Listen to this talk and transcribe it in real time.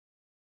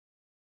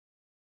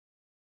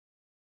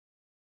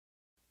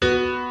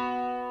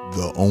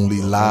The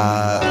only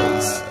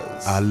lies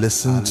I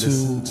listen to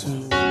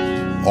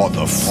are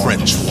the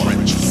French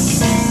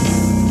ones.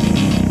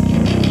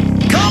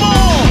 Come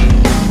on!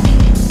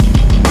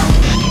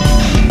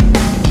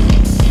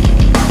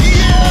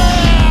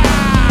 Yeah!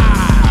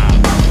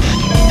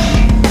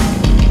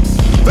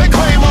 They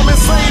claim I'm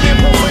insane and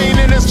profane,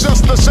 and it's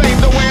just a shame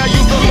the way I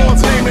use the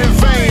Lord's name in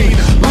vain.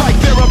 Like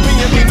their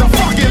opinion means a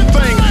fucking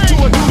thing to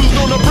a dude who's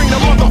gonna bring the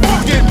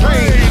motherfucking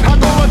pain. I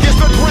go against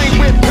the grain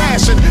with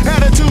passion,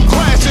 attitude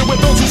clashing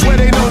with those who swear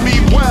they know me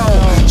well,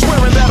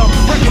 swearing that I'm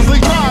recklessly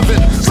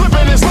driving,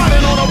 slipping and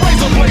sliding on a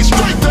razor blade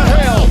straight to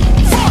hell.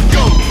 Fuck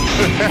 'em!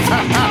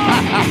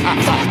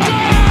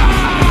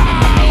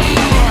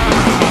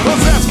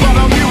 Possessed by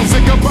the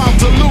music, about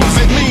to lose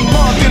it, mean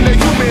mug in the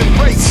human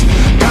race.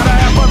 Got an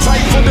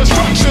appetite for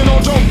destruction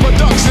on Joe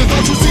Productions.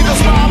 Don't you see the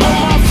smile on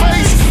my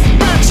face?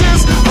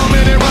 Bitches, I'm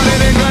in it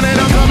running and gunning,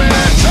 I'm coming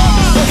at ya.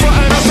 I'm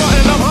frontin',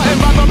 I'm hunting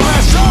by the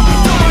blast ya.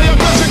 Feel my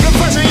aggression,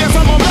 confession, yes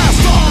I'm a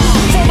master.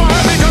 For my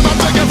head because I'm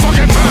taking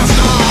fucking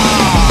faster.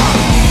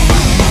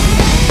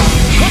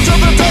 Until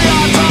the day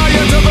I die,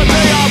 until the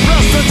day I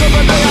rest, until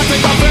the day I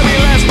take my very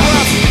last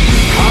breath.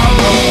 I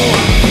roll,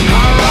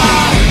 I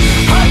ride,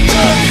 I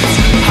take,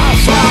 I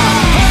fly,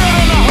 higher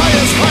than the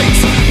highest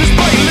heights.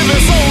 Despite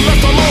living so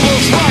left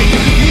almost right.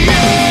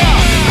 Yeah,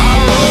 I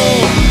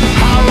roll,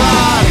 I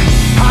ride,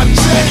 I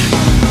take,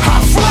 I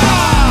fly.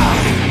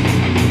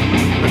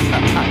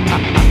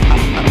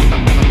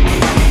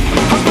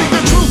 I speak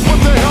the truth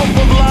with the help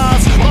of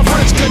lies. My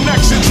French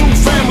connection, true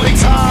family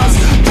ties.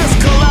 This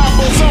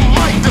collabo some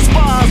might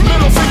despise.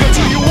 Middle finger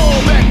to you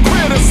all that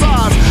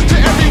criticize. To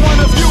every one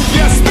of you,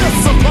 yes, this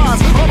applies.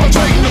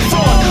 Perpetrating the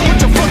fraud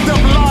with your fucked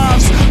up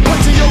lives.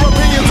 Placing your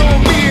opinions on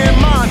me and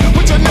mine.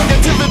 With your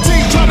negativity,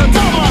 trying to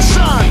dull my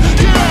shine.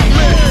 Get at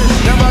me.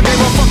 Never gave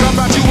a fuck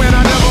about you and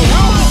I never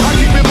will. I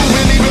keep it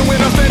moving even when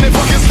I'm standing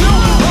fucking still.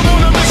 I'm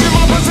on a mission,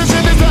 my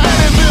position is the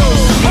anvil.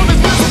 On this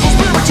mystical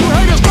spirit you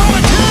haters trying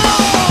to kill.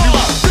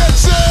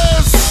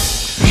 Bitches.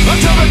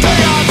 Until the day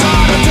I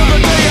die, until the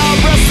day I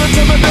rest,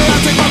 until the day I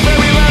take my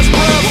very last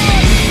breath.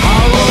 I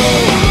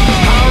roll,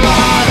 I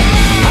ride,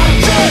 I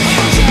jet,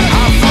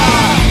 I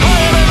fly,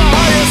 higher than the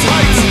highest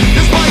heights.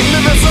 Despite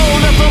living so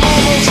left I'm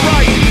almost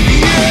right.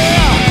 Yeah,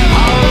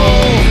 I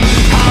roll,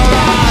 I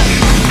ride,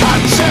 I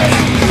jet,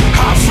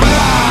 I fly.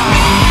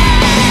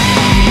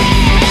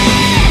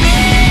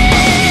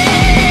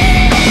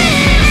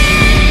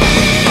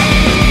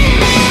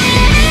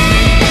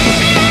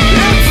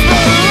 It's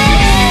the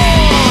Lord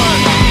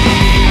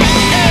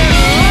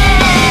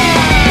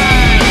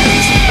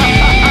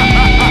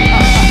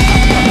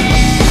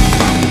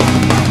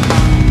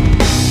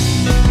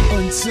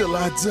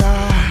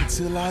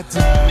Until I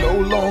die, no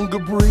longer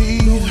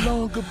breathe.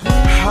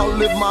 I'll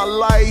live my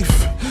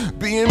life,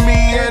 being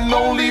me and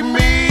only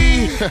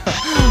me.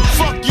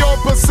 Fuck your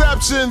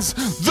perceptions,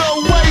 the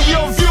way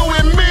you're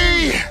viewing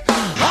me.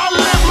 I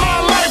live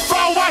my life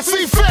how I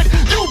see fit.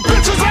 You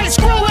bitches ain't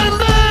screwing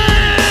me.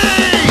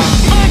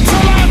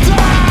 Until I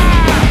die,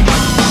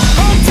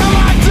 until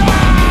I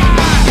die,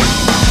 until I die,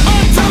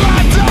 until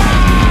I die,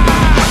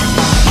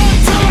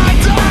 until I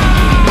die,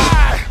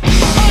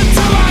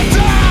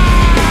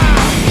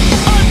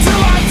 until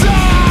I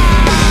die,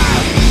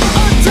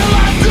 until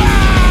I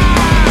die,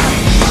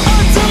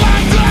 until I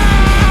die.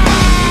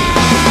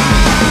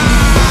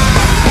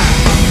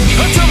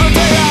 Until the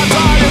day I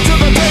die, until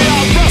the day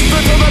I rest,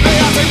 until the day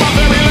I take my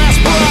very last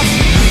breath.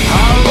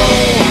 I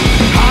roll,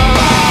 I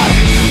ride,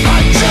 I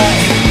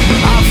jet,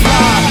 I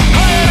fly,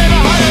 higher than the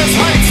highest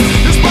heights.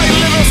 Despite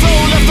living so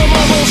left I'm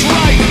almost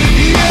right.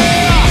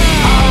 Yeah,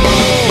 I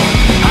roll,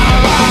 I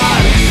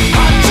ride,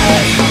 I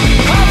jet,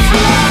 I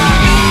fly.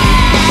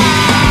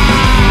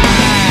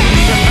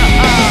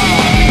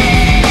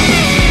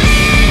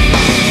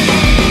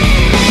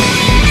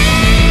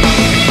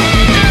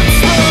 It's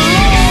the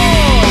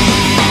Lord,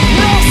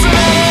 Nelson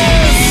it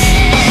is,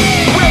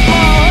 with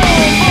my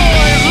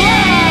homeboys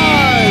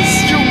lies,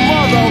 you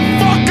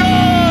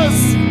motherfuckers.